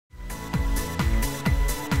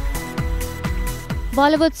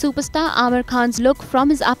Bollywood superstar Aamir Khan's look from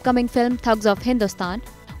his upcoming film Thugs of Hindostan,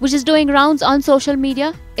 which is doing rounds on social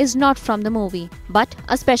media, is not from the movie, but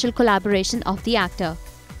a special collaboration of the actor.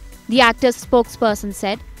 The actor's spokesperson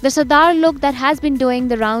said, "The Sardar look that has been doing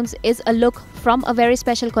the rounds is a look from a very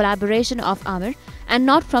special collaboration of Aamir and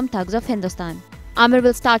not from Thugs of Hindostan." Aamir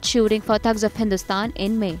will start shooting for Thugs of Hindostan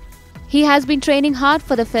in May. He has been training hard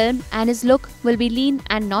for the film and his look will be lean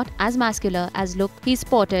and not as muscular as look he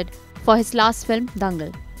sported for his last film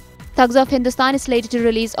Dangal. Thugs of Hindostan is slated to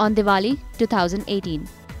release on Diwali 2018.